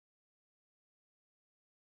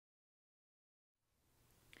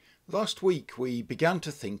Last week we began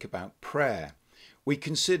to think about prayer. We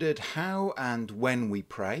considered how and when we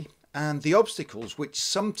pray and the obstacles which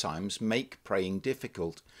sometimes make praying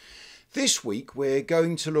difficult. This week we're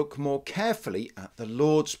going to look more carefully at the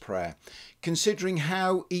Lord's Prayer, considering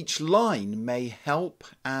how each line may help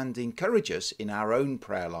and encourage us in our own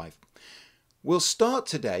prayer life. We'll start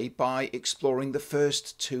today by exploring the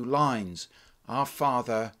first two lines. Our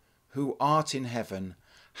Father, who art in heaven,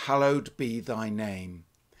 hallowed be thy name.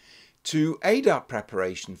 To aid our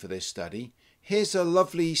preparation for this study, here's a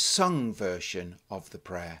lovely sung version of the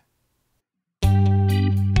prayer.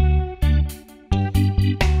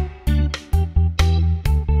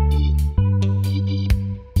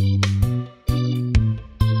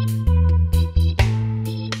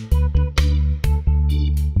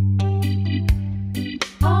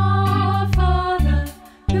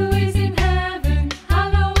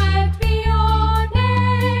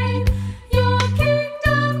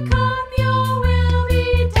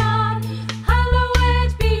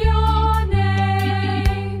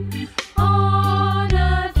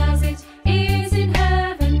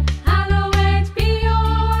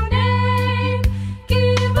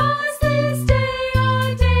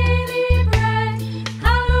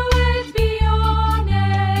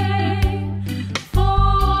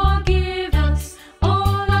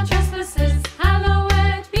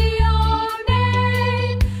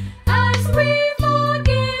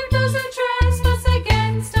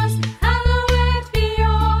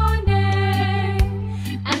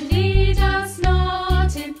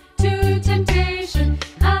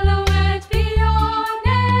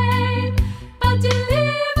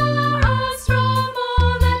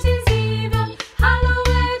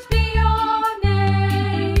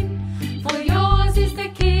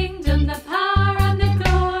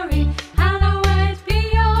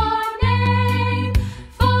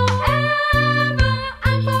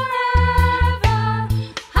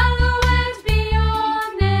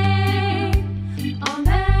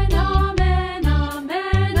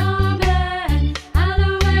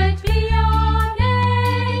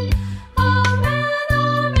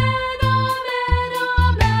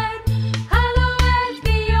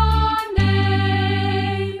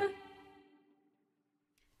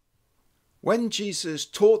 When Jesus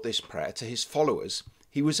taught this prayer to his followers,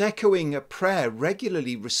 he was echoing a prayer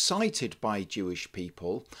regularly recited by Jewish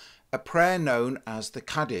people, a prayer known as the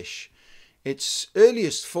Kaddish. Its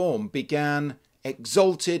earliest form began,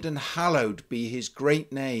 "Exalted and hallowed be his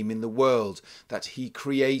great name in the world that he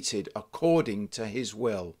created according to his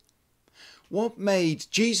will." What made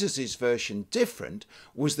Jesus' version different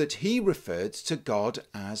was that he referred to God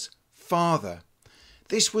as Father.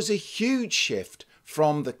 This was a huge shift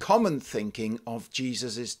from the common thinking of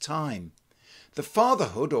Jesus' time. The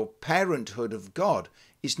fatherhood or parenthood of God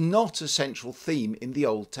is not a central theme in the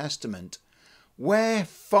Old Testament. Where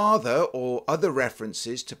father or other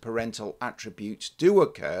references to parental attributes do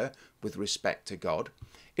occur with respect to God,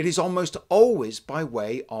 it is almost always by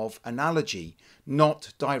way of analogy,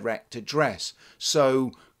 not direct address.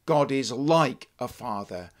 So God is like a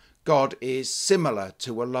father. God is similar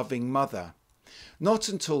to a loving mother. Not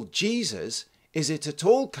until Jesus is it at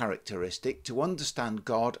all characteristic to understand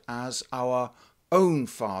God as our own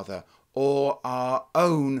Father or our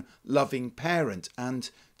own loving parent and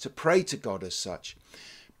to pray to God as such.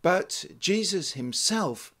 But Jesus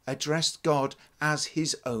himself addressed God as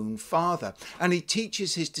his own Father, and he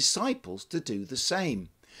teaches his disciples to do the same.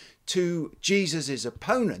 To Jesus'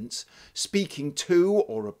 opponents, speaking to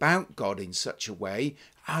or about God in such a way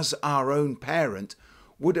as our own parent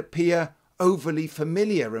would appear overly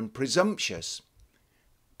familiar and presumptuous.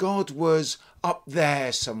 God was up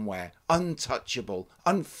there somewhere, untouchable,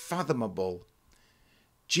 unfathomable.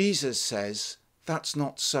 Jesus says that's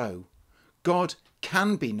not so. God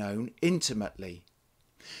can be known intimately.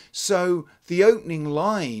 So the opening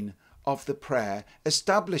line of the prayer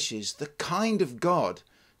establishes the kind of God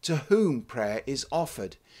to whom prayer is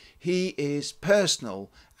offered. He is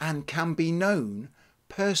personal and can be known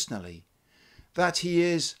personally. That he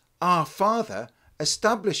is our Father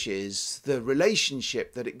establishes the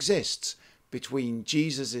relationship that exists between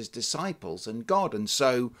Jesus' disciples and God, and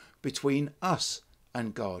so between us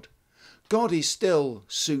and God. God is still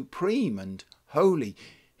supreme and holy.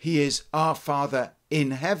 He is our Father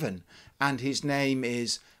in heaven, and his name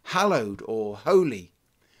is hallowed or holy.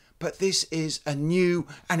 But this is a new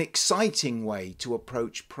and exciting way to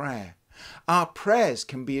approach prayer. Our prayers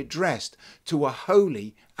can be addressed to a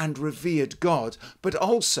holy and revered God, but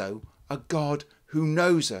also a God who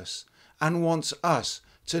knows us and wants us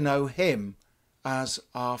to know him as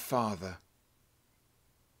our Father.